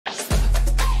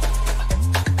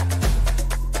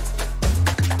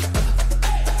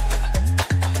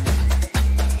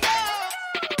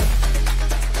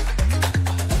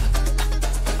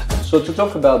So to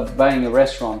talk about buying a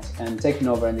restaurant and taking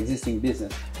over an existing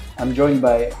business, I'm joined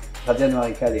by Graziano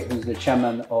Arricale, who's the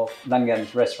chairman of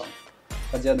Langan's restaurant.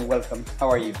 Graziano, welcome. How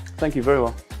are you? Thank you very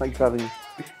well. Thank you for having me.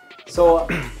 So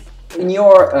in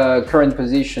your current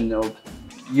position,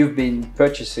 you've been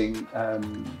purchasing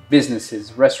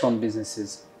businesses, restaurant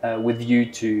businesses, with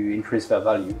you to increase their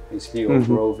value, basically, or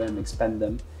grow them, expand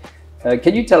them.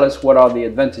 Can you tell us what are the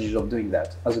advantages of doing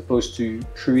that, as opposed to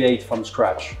create from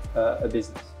scratch a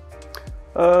business?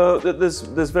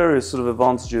 There's various sort of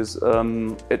advantages.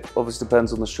 It obviously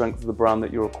depends on the strength of the brand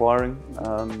that you're acquiring.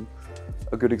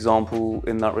 A good example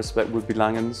in that respect would be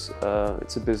Langan's.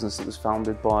 It's a business that was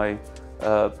founded by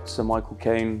Sir Michael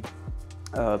Caine,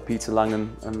 Peter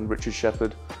Langan and Richard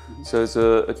Shepherd. So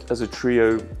as a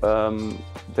trio,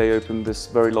 they opened this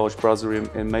very large brasserie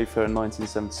in Mayfair in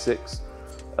 1976.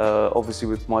 Obviously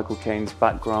with Michael Caine's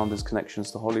background, his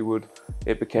connections to Hollywood,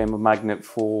 it became a magnet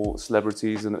for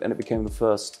celebrities and it became the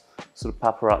first sort of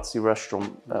paparazzi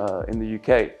restaurant in the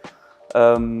UK.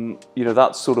 You know,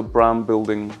 that sort of brand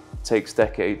building takes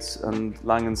decades, and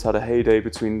Langan's had a heyday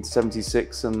between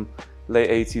 76 and late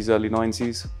 80s, early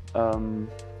 90s.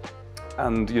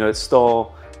 And you know, its star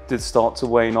did start to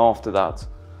wane after that,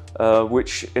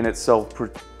 which in itself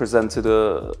presented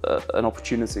an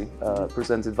opportunity,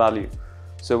 presented value.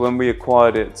 So when we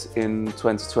acquired it in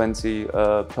 2020,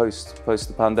 post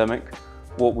the pandemic,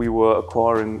 what we were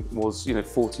acquiring was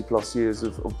 40+ years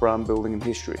of brand building and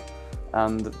history,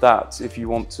 and that, if you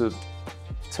want to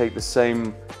take the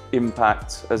same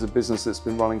impact as a business that's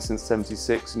been running since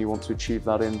 76 and you want to achieve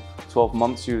that in 12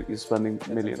 months, you're spending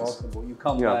millions. That's impossible. You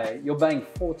can't buy, you're buying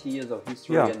 40 years of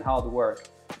history and hard work.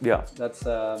 Yeah. That's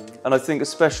and I think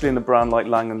especially in a brand like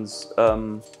Langan's,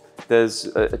 there's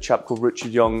a chap called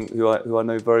Richard Young who I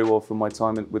know very well from my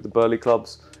time with the Burley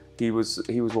clubs. He was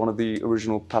one of the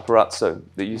original paparazzo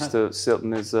that used to sit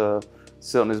on his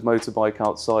motorbike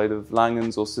outside of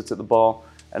Langan's or sit at the bar.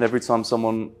 And every time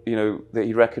someone, that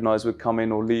he recognised would come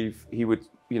in or leave, he would,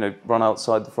 run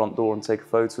outside the front door and take a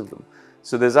photo of them.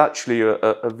 So there's actually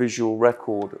a visual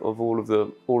record of all of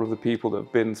the people that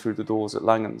have been through the doors at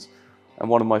Langan's. And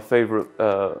one of my favourite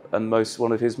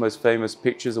one of his most famous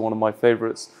pictures, and one of my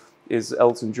favourites, is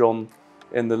Elton John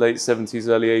in the late 70s,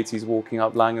 early 80s, walking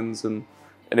up Langan's, and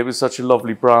it was such a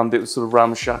lovely brand. It was sort of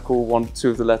ramshackle.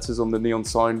 Two of the letters on the neon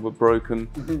sign were broken,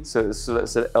 so it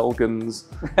said Elgans,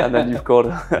 and then you've got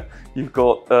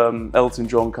Elton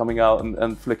John coming out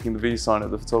and flicking the V sign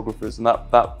at the photographers, and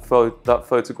that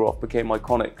photograph became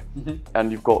iconic.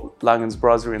 And you've got Langan's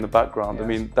Brasserie in the background. I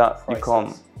mean, that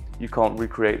you can't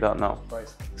recreate that now.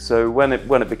 So when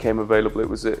it became available,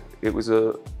 it was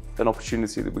an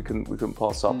opportunity that we couldn't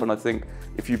pass up. And I think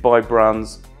if you buy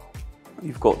brands,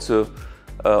 you've got to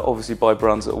obviously buy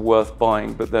brands that are worth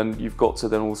buying, but then you've got to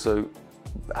then also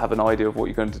have an idea of what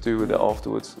you're going to do with it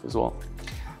afterwards as well.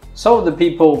 Some of the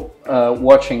people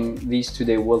watching these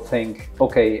today will think,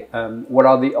 okay, what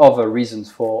are the other reasons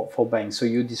for buying? So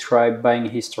you describe buying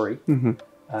history,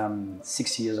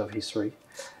 60 years of history.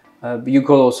 But you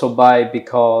could also buy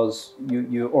because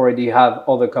you already have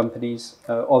other companies,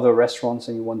 other restaurants,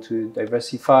 and you want to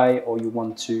diversify, or you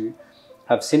want to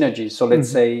have synergies. So let's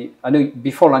say, I know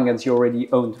before Langan's you already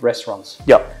owned restaurants.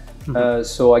 Yeah.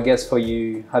 So I guess for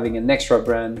you having an extra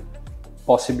brand,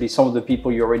 possibly some of the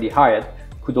people you already hired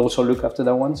could also look after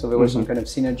that one. So there was some kind of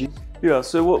synergy. Yeah.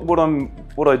 So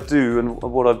what I do and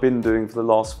what I've been doing for the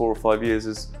last 4 or 5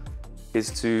 years is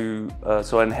to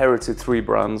so I inherited 3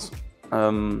 brands.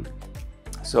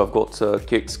 So I've got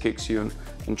Chucs,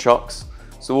 and Chucs.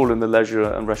 So all in the leisure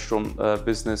and restaurant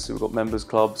business. So we've got members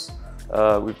clubs.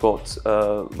 We've got 6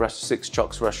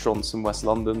 Chucs restaurants in West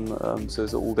London. So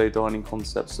there's an all-day dining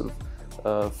concept, sort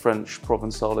of French,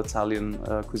 Provençal, Italian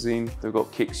cuisine. We've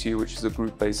got Chucs, which is a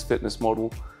group-based fitness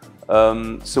model.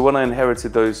 So when I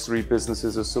inherited those 3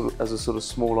 businesses as a sort of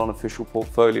small unofficial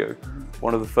portfolio,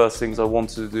 one of the first things I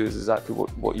wanted to do is exactly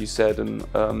what you said, and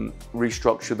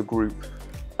restructure the group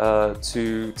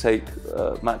to take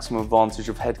maximum advantage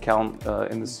of headcount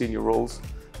in the senior roles.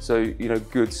 So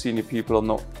good senior people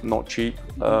are not cheap,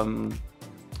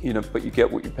 but you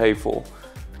get what you pay for.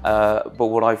 But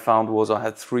what I found was I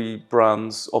had 3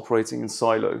 brands operating in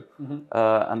silo,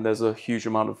 and there's a huge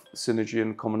amount of synergy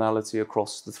and commonality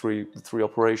across the three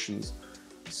operations.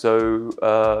 So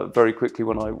very quickly,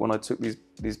 when I took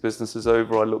these businesses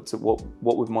over, I looked at what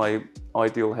would my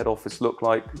ideal head office look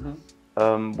like.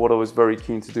 What I was very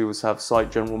keen to do was have site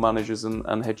general managers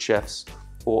and head chefs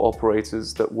or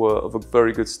operators that were of a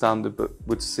very good standard but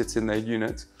would sit in their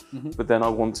unit. But then I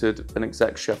wanted an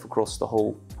exec chef across the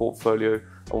whole portfolio.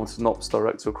 I wanted an ops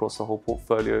director across the whole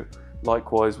portfolio.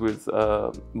 Likewise with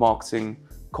marketing,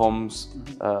 comms,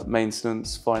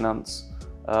 maintenance, finance,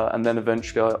 and then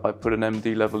eventually I put an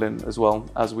MD level in as well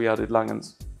as we added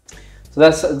Langan's. So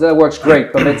that works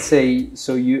great, but let's say,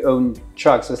 so you own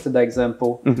Chucs, that's the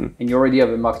example, and you already have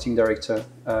a marketing director,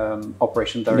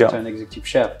 operation director, and executive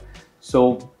chef.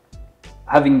 So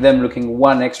having them looking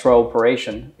one extra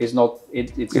operation is not,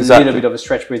 it's a little bit of a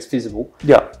stretch, but it's feasible.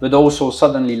 Yeah. But also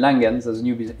suddenly Langan's as a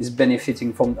new business is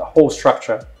benefiting from the whole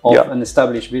structure of an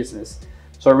established business.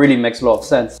 So it really makes a lot of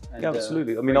sense. And,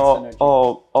 absolutely. I mean,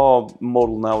 our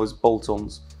model now is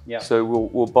bolt-ons. Yeah. So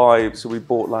we'll buy. So we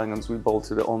bought Langan's. We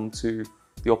bolted it onto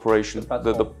the operation,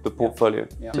 the portfolio.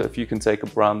 Yeah. So if you can take a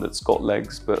brand that's got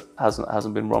legs but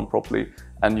hasn't been run properly,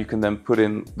 and you can then put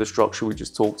in the structure we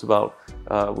just talked about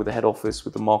with the head office,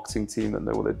 with the marketing team that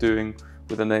know what they're doing,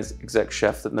 with an exec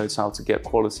chef that knows how to get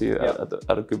quality at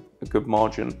a good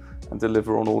margin and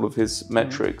deliver on all of his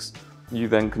metrics, you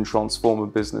then can transform a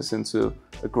business into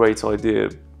a great idea.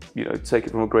 You know, take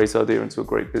it from a great idea into a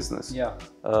great business. Yeah.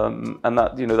 And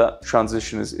that, you know, that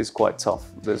transition is quite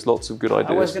tough. There's lots of good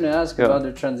ideas. I was going to ask about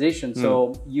the transition.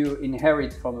 So you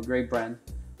inherit from a great brand,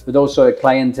 but also a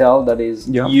clientele that is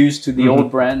used to the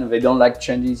old brand. They don't like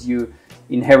changes. You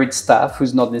inherit staff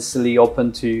who's not necessarily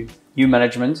open to new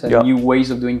management and new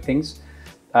ways of doing things.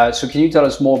 So can you tell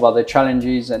us more about the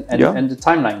challenges and the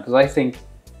timeline? Because I think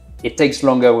it takes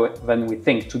longer than we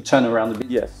think to turn around the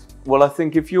business. Yes. Well, I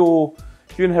think if you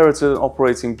inherit an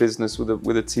operating business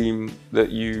with a team that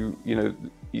you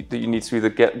need to either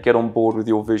get on board with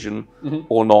your vision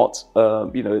or not,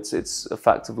 you know, it's a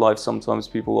fact of life. Sometimes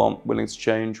people aren't willing to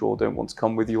change or don't want to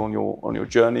come with you on your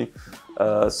journey.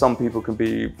 Some people can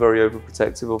be very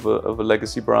overprotective of a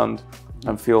legacy brand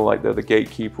and feel like they're the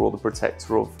gatekeeper or the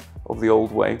protector of the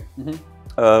old way.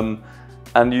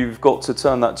 And you've got to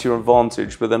turn that to your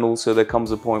advantage, but then also there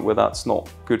comes a point where that's not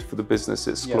good for the business.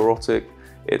 It's sclerotic.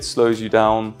 It slows you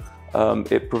down,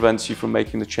 it prevents you from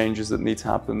making the changes that need to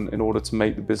happen in order to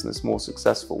make the business more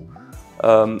successful.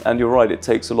 And you're right, it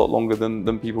takes a lot longer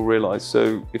than people realize.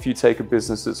 So if you take a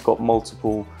business that's got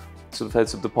multiple sort of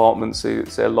heads of departments,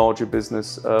 say a larger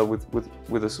business with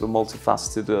a sort of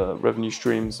multifaceted revenue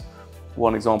streams.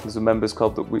 One example is a members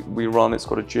club that we run. It's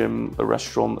got a gym, a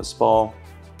restaurant, a spa,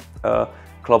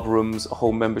 club rooms, a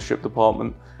whole membership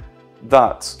department.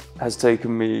 That has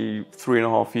taken me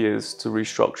 3.5 years to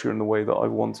restructure in the way that I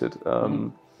wanted.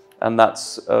 And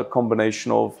that's a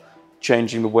combination of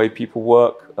changing the way people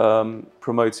work,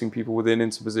 promoting people within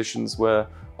into positions where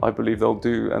I believe they'll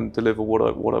do and deliver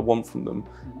what I want from them,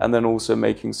 and then also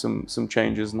making some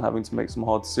changes and having to make some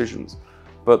hard decisions.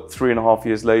 But 3.5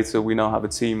 years later, we now have a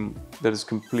team that is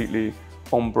completely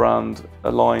on brand,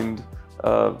 aligned,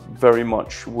 very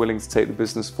much willing to take the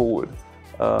business forward.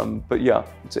 But yeah,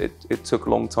 it took a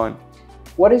long time.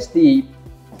 What is the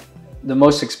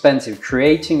most expensive,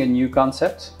 creating a new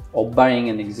concept or buying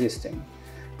an existing?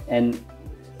 And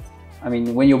I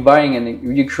mean, when you're buying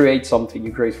and you create something,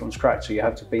 you create from scratch. So you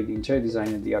have to pay the interior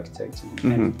designer, the architect,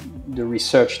 and the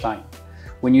research time.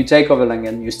 When you take over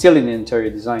Langan, you're still an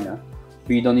interior designer,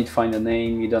 but you don't need to find a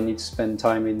name. You don't need to spend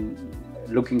time in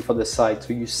looking for the site.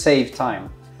 So you save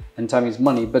time. And time is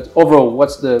money, but overall,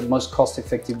 what's the most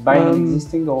cost-effective, buying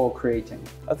existing or creating?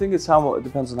 I think it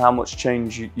depends on how much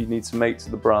change you need to make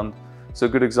to the brand. So a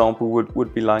good example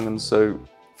would be Langan. So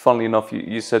funnily enough,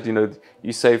 you said, you know,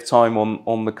 you save time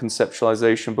on the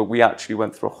conceptualization, but we actually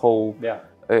went through a whole.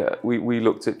 We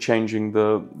looked at changing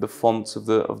the font of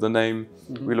the name.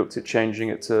 We looked at changing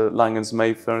it to Langan's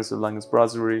Mayfair instead of Langan's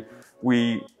Brasserie.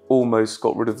 We almost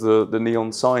got rid of the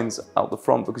neon signs out the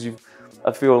front because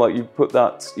I feel like you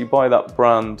buy that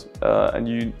brand and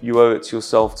you owe it to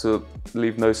yourself to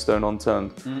leave no stone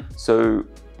unturned. So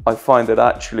I find that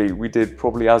actually we did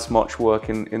probably as much work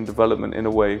in development in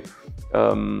a way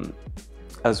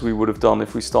as we would have done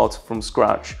if we started from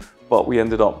scratch, but we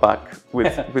ended up back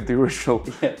with the original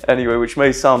anyway, which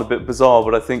may sound a bit bizarre,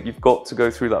 but I think you've got to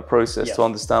go through that process to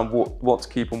understand what to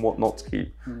keep and what not to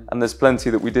keep. And there's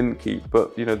plenty that we didn't keep,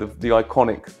 but you know, the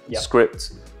iconic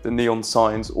script, the neon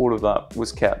signs, all of that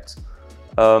was kept.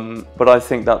 But I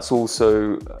think that's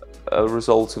also a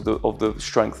result of the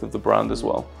strength of the brand as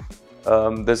well.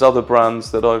 There's other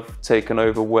brands that I've taken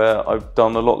over where I've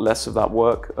done a lot less of that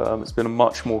work. It's been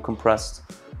much more compressed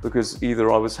because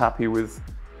either I was happy with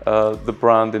the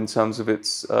brand in terms of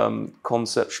its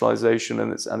conceptualization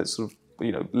and its sort of,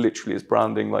 you know, literally its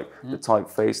branding, like the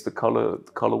typeface, the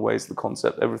colorways, the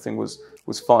concept, everything was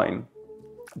fine.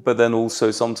 But then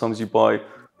also sometimes you buy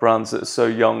brands that are so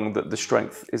young that the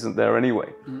strength isn't there anyway.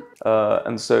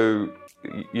 And so,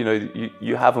 you know,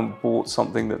 you haven't bought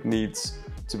something that needs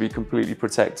to be completely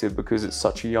protected because it's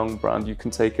such a young brand. You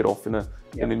can take it off in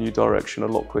a new direction a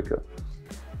lot quicker.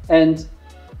 And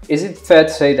is it fair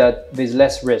to say that there's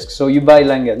less risk? So you buy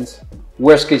Langan's,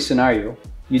 worst case scenario,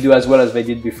 you do as well as they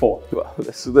did before. Well,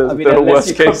 there are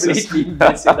worst cases.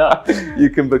 Mess it up. You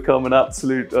can become an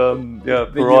absolute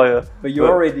pariah. But you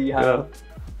already have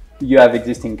you have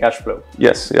existing cash flow.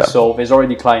 Yes, yeah. So there's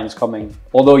already clients coming,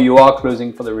 although you are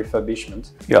closing for the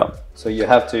refurbishment. Yeah. So you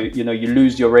have to, you know, you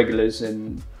lose your regulars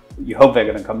and you hope they're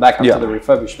going to come back after the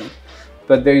refurbishment.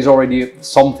 But there is already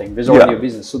something, there's already a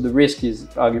business. So the risk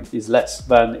is less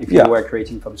than if you were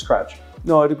creating from scratch.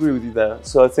 No, I'd agree with you there.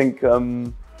 So I think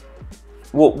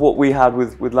what we had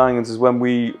with Langan's is when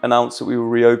we announced that we were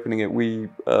reopening it, we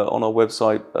on our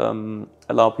website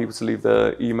allow people to leave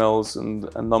their emails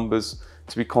and numbers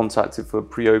to be contacted for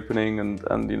pre-opening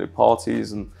and you know,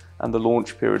 parties and the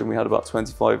launch period, and we had about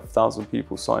 25,000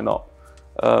 people sign up,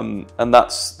 and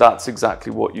that's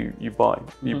exactly what you buy.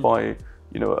 You buy,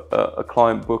 you know, a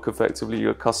client book, effectively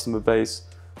your customer base,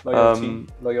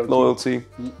 loyalty.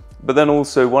 But then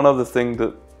also one other thing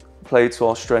that played to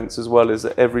our strengths as well is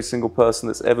that every single person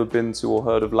that's ever been to or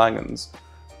heard of Langan's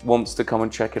wants to come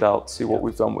and check it out, see what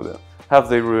we've done with it. Have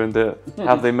they ruined it?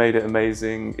 Have they made it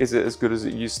amazing? Is it as good as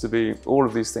it used to be? All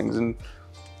of these things,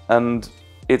 and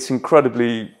it's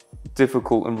incredibly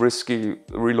difficult and risky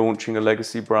relaunching a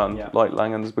legacy brand like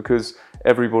Langan's, because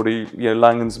everybody, you know,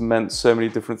 Langan's meant so many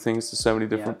different things to so many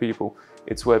different people.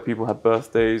 It's where people had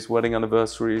birthdays, wedding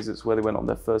anniversaries. It's where they went on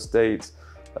their first dates.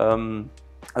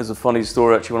 There's a funny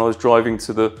story actually. When I was driving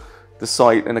to the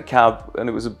site in a cab, and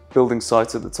it was a building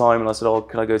site at the time, and I said, "Oh,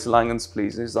 can I go to Langan's,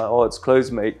 please?" And he's like, "Oh, it's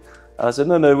closed, mate." And I said,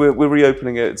 "No, we're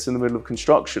reopening it. It's in the middle of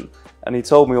construction." And he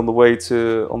told me on the way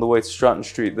to Stratton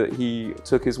Street that he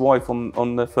took his wife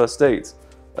on their first date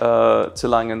to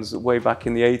Langan's way back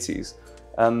in the 80s,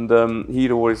 and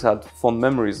he'd always had fond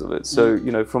memories of it. So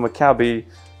you know, from a cabbie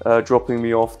dropping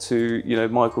me off to, you know,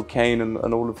 Michael Caine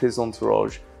and all of his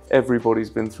entourage, everybody's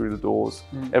been through the doors.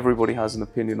 Everybody has an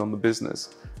opinion on the business,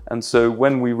 and so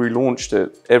when we relaunched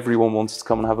it, everyone wanted to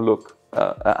come and have a look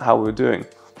at how we were doing.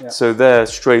 So there,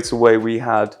 straight away, we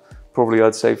had probably,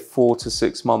 I'd say, 4 to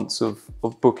 6 months of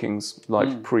bookings,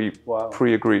 like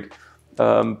pre-agreed,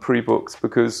 pre-booked,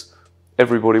 because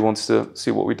everybody wants to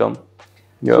see what we've done.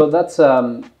 So that's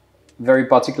a very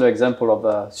particular example of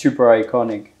a super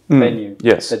iconic venue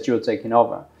that you're taking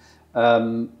over.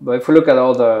 But if we look at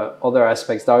other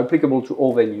aspects that are applicable to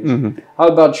all venues, how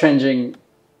about changing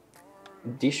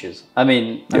dishes? I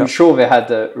mean, I'm sure they had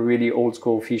a really old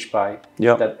school fish pie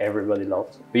that everybody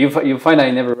loved. But you find that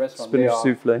in every restaurant, spinach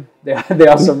souffle. There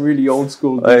are some really old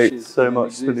school dishes. I ate so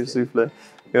much spinach souffle.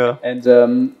 Yeah.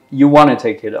 And you want to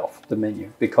take it off the menu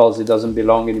because it doesn't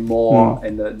belong anymore,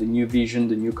 and the new vision,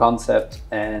 the new concept,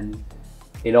 and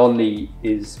it only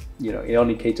is, you know, it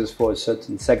only caters for a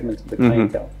certain segment of the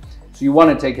clientele. So you want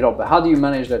to take it off, but how do you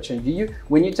manage that change? Do you,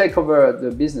 when you take over the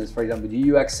business, for example, do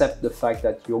you accept the fact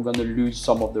that you're going to lose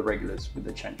some of the regulars with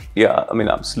the change? Yeah, I mean,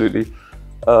 absolutely.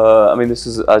 I mean, this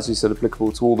is, as you said,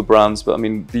 applicable to all the brands, but I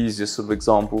mean, the easiest sort of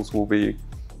examples will be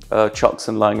Chucs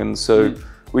and Langan. So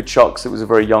with Chucs, it was a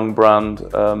very young brand.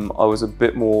 I was a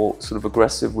bit more sort of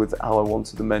aggressive with how I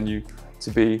wanted the menu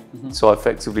to be. So I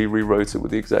effectively rewrote it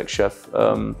with the exec chef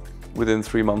within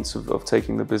 3 months of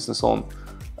taking the business on.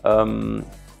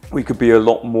 We could be a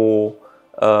lot more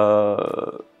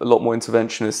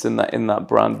interventionist in that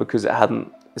brand because it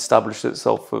hadn't established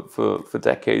itself for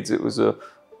decades. It was a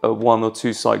 1 or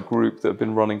 2 site group that had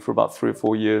been running for about 3 or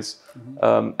 4 years,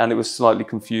 and it was slightly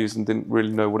confused and didn't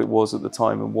really know what it was at the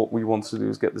time. And what we wanted to do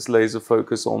is get this laser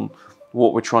focus on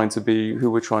what we're trying to be,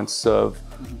 who we're trying to serve,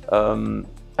 and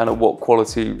at what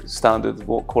quality standard,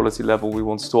 what quality level we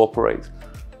wanted to operate.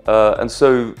 And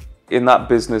so in that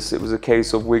business, it was a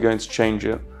case of we're going to change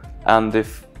it. And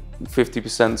if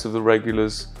 50% of the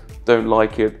regulars don't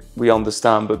like it, we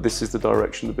understand, but this is the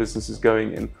direction the business is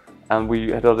going in. And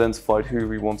we had identified who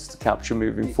we wanted to capture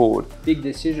moving forward. Big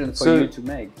decision for you to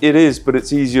make. It is, but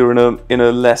it's easier in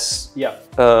a less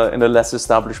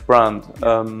established brand.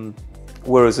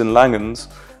 Whereas in Langan's,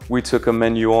 we took a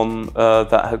menu on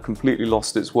that had completely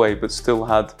lost its way, but still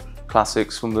had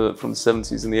classics from the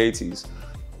 70s and the 80s.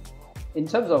 In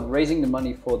terms of raising the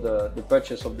money for the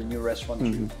purchase of the new restaurant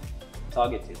you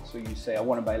targeted, so you say, I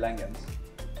want to buy Langan's,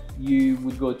 you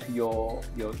would go to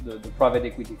the private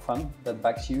equity fund that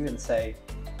backs you and say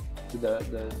to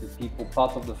the people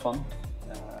part of the fund,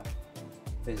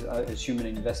 assume an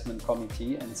investment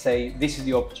committee and say, this is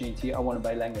the opportunity, I want to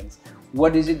buy Langan's.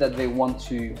 What is it that they want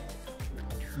to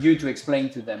you to explain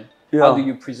to them? Yeah. How do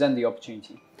you present the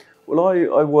opportunity? Well,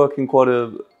 I work in quite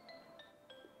a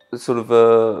sort of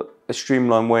a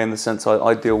streamlined way, in the sense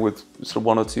I deal with sort of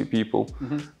one or two people.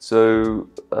 So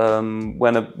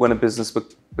when a business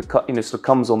sort of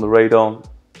comes on the radar,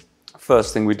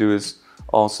 first thing we do is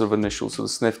our sort of initial sort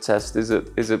of sniff test. Is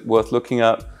it worth looking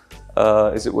at?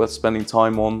 Is it worth spending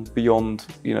time on beyond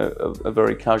a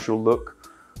very casual look?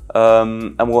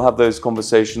 And we'll have those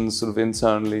conversations sort of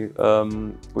internally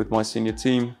with my senior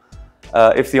team.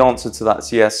 If the answer to that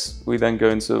is yes, we then go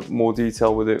into more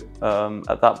detail with it.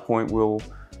 At that point, we'll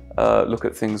look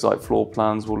at things like floor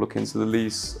plans, we'll look into the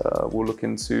lease, we'll look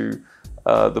into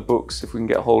the books if we can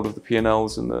get hold of the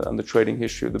P&Ls and the trading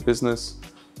history of the business,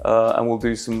 and we'll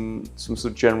do some sort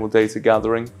of general data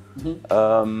gathering.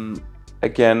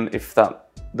 Again, if that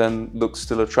then looks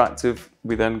still attractive,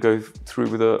 we then go through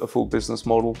with a full business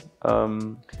model.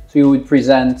 So you would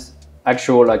present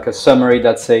like a summary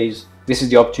that says, this is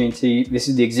the opportunity, this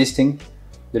is the existing,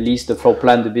 the lease, the floor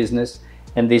plan, the business,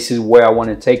 and this is where I want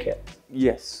to take it.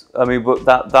 Yes, I mean, but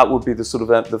that would be the sort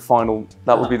of the final.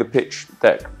 That would be the pitch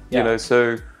deck.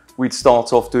 So we'd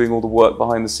start off doing all the work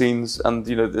behind the scenes, and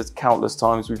there's countless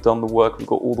times we've done the work. We've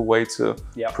got all the way to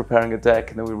preparing a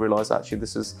deck, and then we realise actually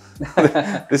this is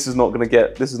this is not going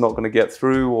to get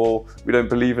through, or we don't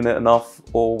believe in it enough,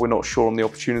 or we're not sure on the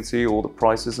opportunity, or the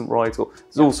price isn't right, or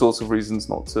there's all sorts of reasons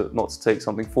not to take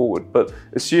something forward. But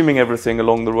assuming everything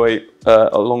along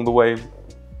the way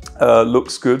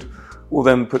looks good, we'll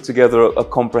then put together a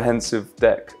comprehensive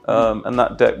deck, and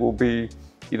that deck will be,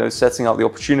 setting out the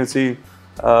opportunity,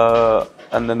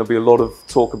 and then there'll be a lot of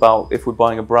talk about, if we're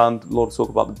buying a brand, a lot of talk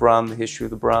about the brand, the history of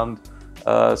the brand,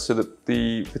 so that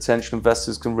the potential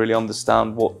investors can really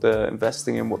understand what they're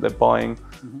investing in, what they're buying,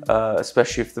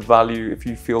 especially if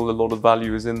you feel a lot of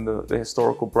value is in the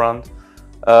historical brand.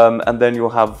 And then you'll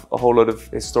have a whole lot of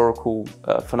historical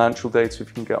financial data if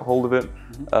you can get hold of it.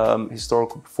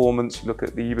 Historical performance, you look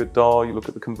at the EBITDA, you look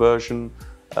at the conversion,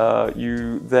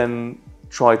 you then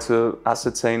try to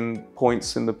ascertain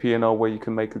points in the P&L where you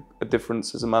can make a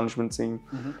difference as a management team.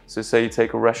 So say you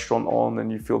take a restaurant on and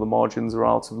you feel the margins are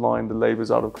out of line, the labour's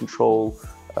out of control,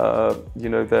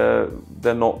 they're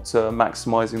not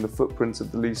maximizing the footprint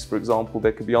of the lease, for example.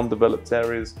 There could be undeveloped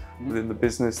areas within the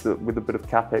business that, with a bit of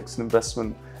capex and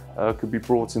investment, could be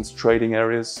brought into trading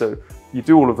areas. So you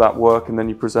do all of that work, and then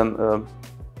you present a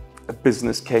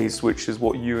business case, which is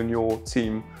what you and your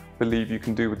team believe you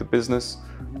can do with the business,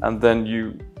 and then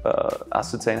you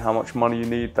ascertain how much money you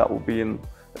need. That will be at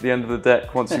the end of the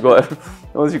deck. Once you've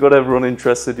got everyone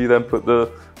interested, you then put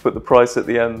the price at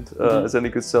the end, as any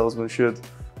good salesman should.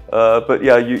 But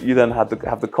yeah, you then have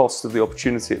the cost of the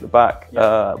opportunity at the back,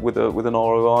 with an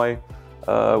ROI,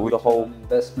 with a whole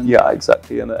investment. Yeah,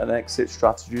 exactly, and an exit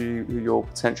strategy, who your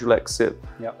potential exit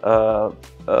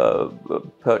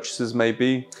purchases may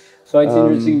be. So it's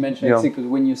interesting you mention exit, because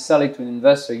when you sell it to an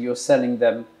investor, you're selling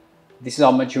them, this is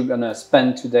how much you're gonna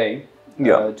spend today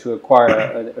to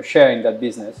acquire a share in that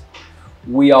business.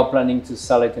 We are planning to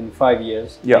sell it in 5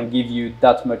 years and give you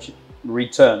that much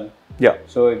return.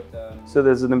 So so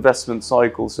there's an investment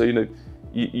cycle. So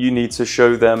you need to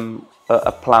show them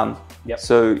a plan.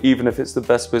 So even if it's the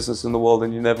best business in the world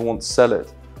and you never want to sell it,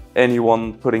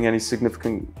 anyone putting any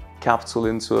significant capital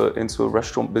into a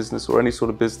restaurant business or any sort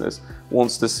of business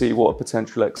wants to see what a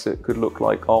potential exit could look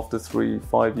like after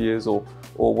 3-5 years, or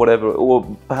whatever. Or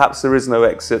perhaps there is no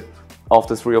exit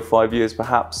after 3 or 5 years.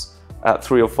 Perhaps at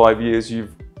 3 or 5 years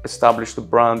you've established a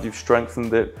brand, you've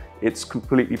strengthened it, it's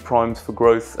completely primed for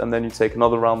growth, and then you take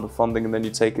another round of funding, and then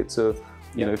you take it to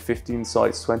 15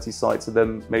 sites, 20 sites, and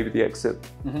then maybe the exit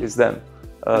is then.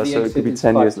 So it could be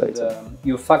 10 years later.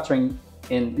 You're factoring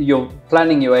in, you're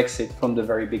planning your exit from the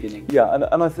very beginning. Yeah,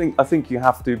 and I think you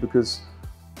have to, because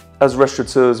as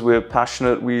restaurateurs we're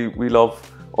passionate, we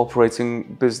love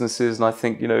operating businesses, and I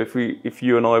think if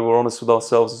you and I were honest with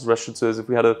ourselves as restaurateurs, if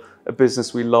we had a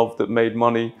business we loved that made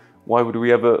money, why would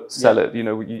we ever sell it?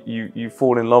 You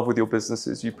fall in love with your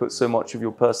businesses, you put so much of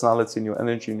your personality and your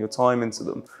energy and your time into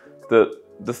them, that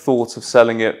the thought of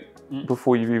selling it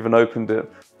before you've even opened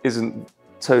it isn't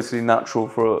totally natural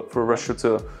for a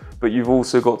restaurateur. But you've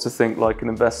also got to think like an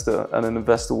investor, and an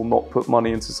investor will not put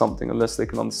money into something unless they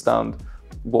can understand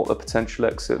what a potential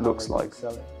exit looks like.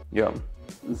 Yeah.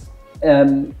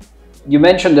 You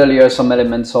mentioned earlier some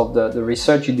elements of the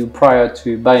research you do prior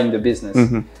to buying the business.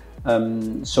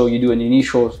 So you do an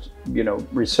initial,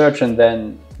 research, and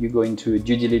then you go into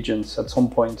due diligence at some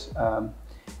point.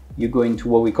 You go into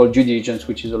what we call due diligence,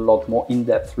 which is a lot more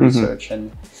in-depth research,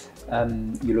 and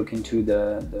you look into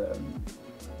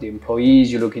the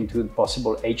employees, you look into the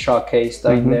possible HR case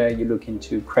down there, you look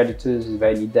into creditors, is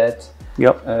there any debt?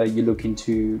 Yep. You look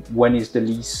into when is the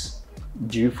lease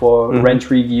due for rent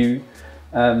review.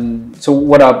 So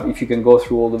what are, if you can go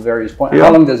through all the various points,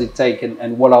 how long does it take,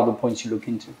 and what are the points you look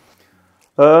into?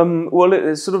 Well,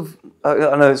 it's sort of,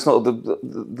 I know it's not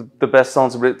the best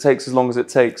answer, but it takes as long as it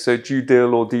takes. So due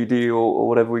deal or DD or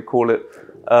whatever we call it,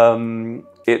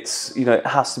 it's, you know, it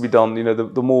has to be done. You know,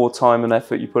 the more time and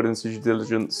effort you put into due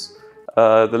diligence,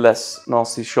 the less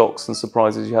nasty shocks and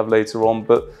surprises you have later on.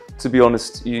 But to be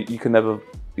honest, you can never,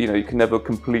 you know, you can never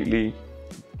completely,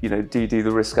 you know, DD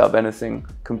the risk out of anything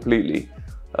completely.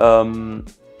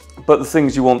 But the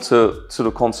things you want to sort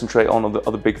of concentrate on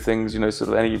are the big things, you know, sort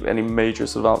of any major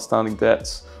sort of outstanding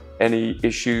debts, any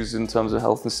issues in terms of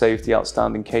health and safety,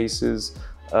 outstanding cases.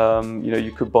 You know,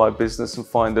 you could buy a business and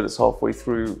find that it's halfway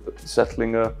through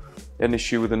settling an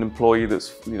issue with an employee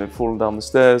that's, you know, fallen down the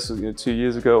stairs, you know, 2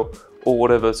 years ago or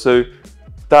whatever. So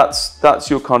that's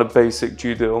your kind of basic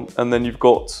due deal. And then you've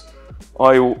got,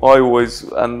 I always,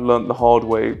 and learned the hard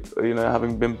way, you know,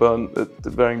 having been burnt at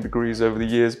varying degrees over the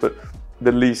years, but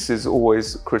the lease is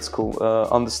always critical.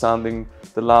 Understanding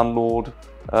the landlord,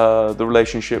 the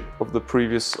relationship of the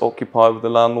previous occupier with the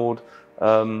landlord,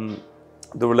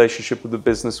 the relationship of the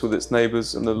business with its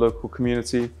neighbours and the local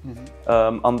community,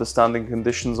 understanding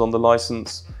conditions on the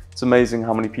license. It's amazing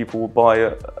how many people will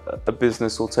buy a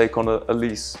business or take on a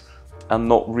lease and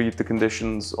not read the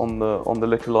conditions on the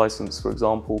liquor license, for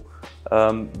example.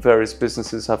 Various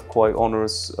businesses have quite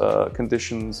onerous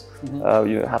conditions. You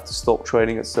know, have to stop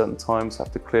trading at certain times,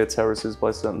 have to clear terraces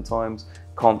by certain times,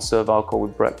 can't serve alcohol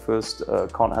with breakfast,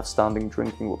 can't have standing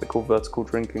drinking, what they call vertical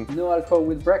drinking. No alcohol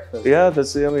with breakfast? Yeah,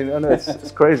 that's, I mean, I know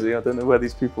it's crazy. I don't know where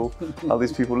these people, how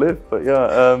these people live, but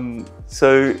yeah.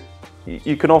 So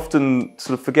you can often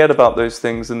sort of forget about those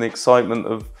things in the excitement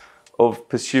of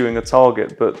pursuing a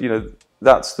target, but you know,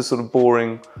 that's the sort of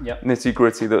boring nitty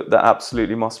gritty that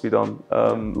absolutely must be done.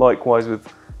 Likewise with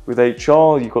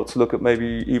HR, you've got to look at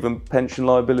maybe even pension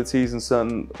liabilities in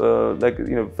certain,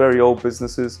 you know, very old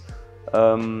businesses.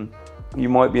 You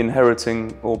might be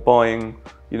inheriting or buying,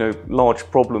 you know, large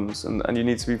problems, and you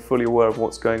need to be fully aware of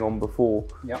what's going on before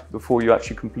you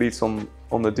actually complete on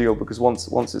the deal, because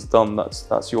once it's done,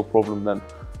 that's your problem then,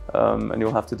 and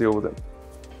you'll have to deal with it.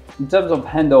 In terms of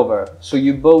handover, so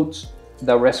you bought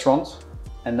the restaurant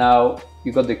and now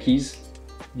you got the keys.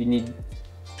 You need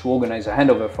to organize a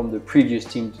handover from the previous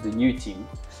team to the new team.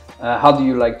 How do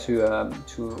you like to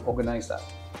organize that?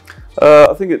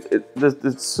 I think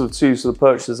there's sort of two sort of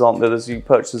purchases, aren't there? There's you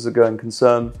purchase a going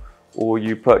concern, or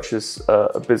you purchase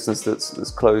a business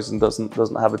that's closed and doesn't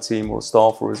have a team or a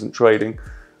staff or isn't trading.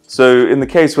 So in the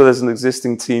case where there's an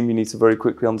existing team, you need to very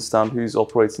quickly understand who's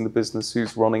operating the business,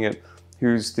 who's running it,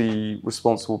 who's the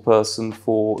responsible person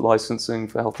for licensing,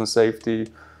 for health and safety.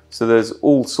 So there's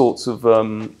all sorts of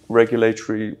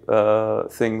regulatory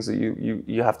things that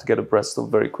you have to get abreast of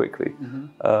very quickly.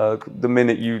 The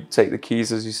minute you take the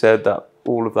keys, as you said, that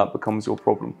all of that becomes your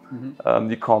problem.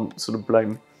 You can't sort of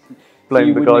blame the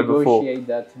guy before. You would negotiate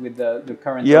that with the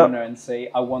current owner and say,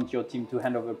 I want your team to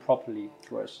hand over properly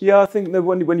to us. Yeah, I think that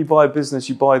when you buy a business,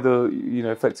 you buy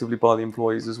effectively buy the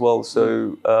employees as well.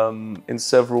 So in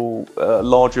several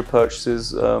larger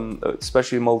purchases,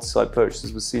 especially multi-site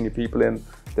purchases with senior people in,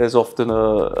 there's often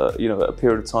a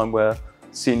period of time where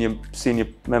senior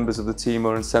members of the team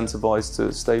are incentivized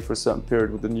to stay for a certain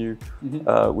period with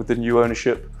the new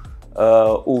ownership.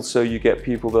 Also, you get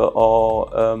people that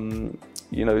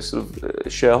are sort of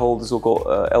shareholders or got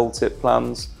LTIP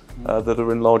plans that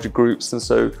are in larger groups, and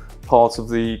so part of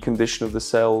the condition of the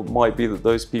sale might be that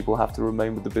those people have to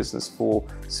remain with the business for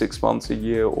 6 months, a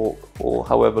year, or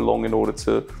however long in order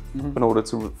to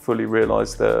fully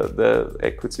realise their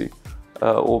equity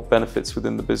or benefits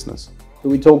within the business. So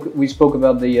we spoke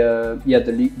about the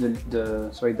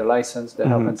license, the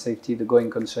health and safety, the going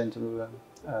concern to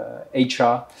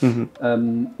HR.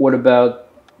 What about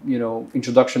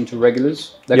introduction to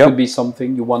regulars? That could be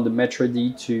something. You want the Metro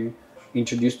D to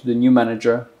introduce to the new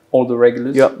manager all the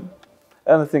regulars.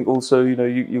 And I think also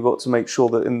you've got to make sure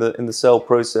that in the sale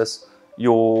process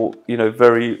you're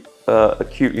very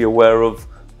acutely aware of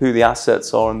who the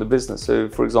assets are in the business. So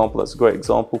for example, that's a great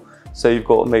example. Say you've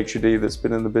got a maitre d' that's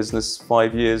been in the business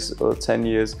 5 years or 10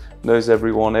 years, knows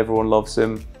everyone loves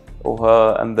him or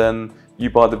her, and then you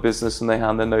buy the business and they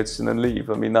hand their notice in and leave.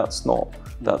 I mean, that's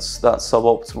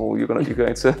suboptimal. You're going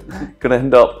to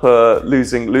end up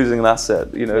losing an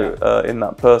asset, in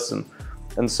that person.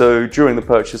 And so during the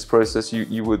purchase process,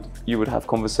 you would have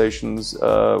conversations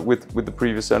with the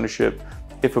previous ownership,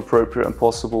 if appropriate and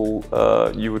possible,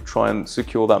 you would try and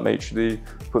secure that maitre d',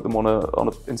 put them on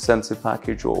an incentive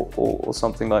package or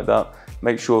something like that.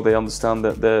 Make sure they understand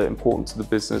that they're important to the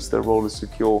business, their role is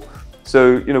secure.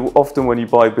 So, you know, often when you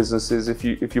buy businesses, if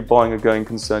you're buying a going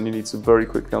concern, you need to very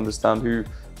quickly understand who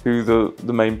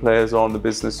the main players are in the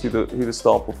business, who the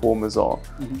star performers are,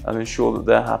 and ensure that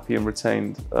they're happy and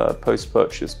retained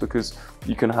post-purchase, because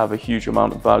you can have a huge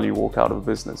amount of value walk out of a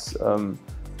business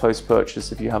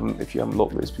post-purchase if you haven't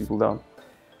locked those people down.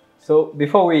 So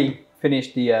before we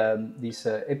finish this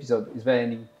episode, is there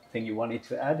anything you wanted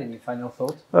to add? Any final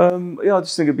thoughts? Yeah, I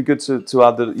just think it'd be good to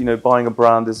add that, you know, buying a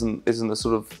brand isn't a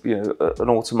sort of, you know, an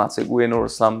automatic win or a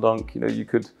slam dunk. You know, you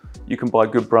can buy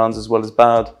good brands as well as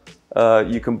bad.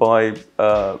 You can buy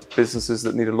businesses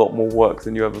that need a lot more work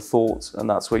than you ever thought, and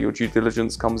that's where your due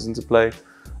diligence comes into play.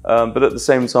 But at the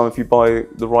same time, if you buy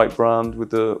the right brand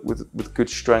with good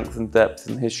strength and depth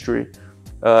and history,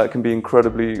 it can be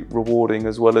incredibly rewarding,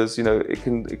 as well as, you know, it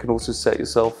can also set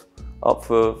yourself up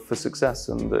for success.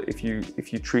 And if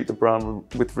you treat the brand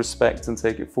with respect and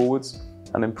take it forwards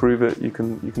and improve it, you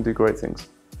can do great things.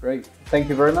 Great, thank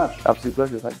you very much. Absolute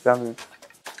pleasure. Thanks for having me.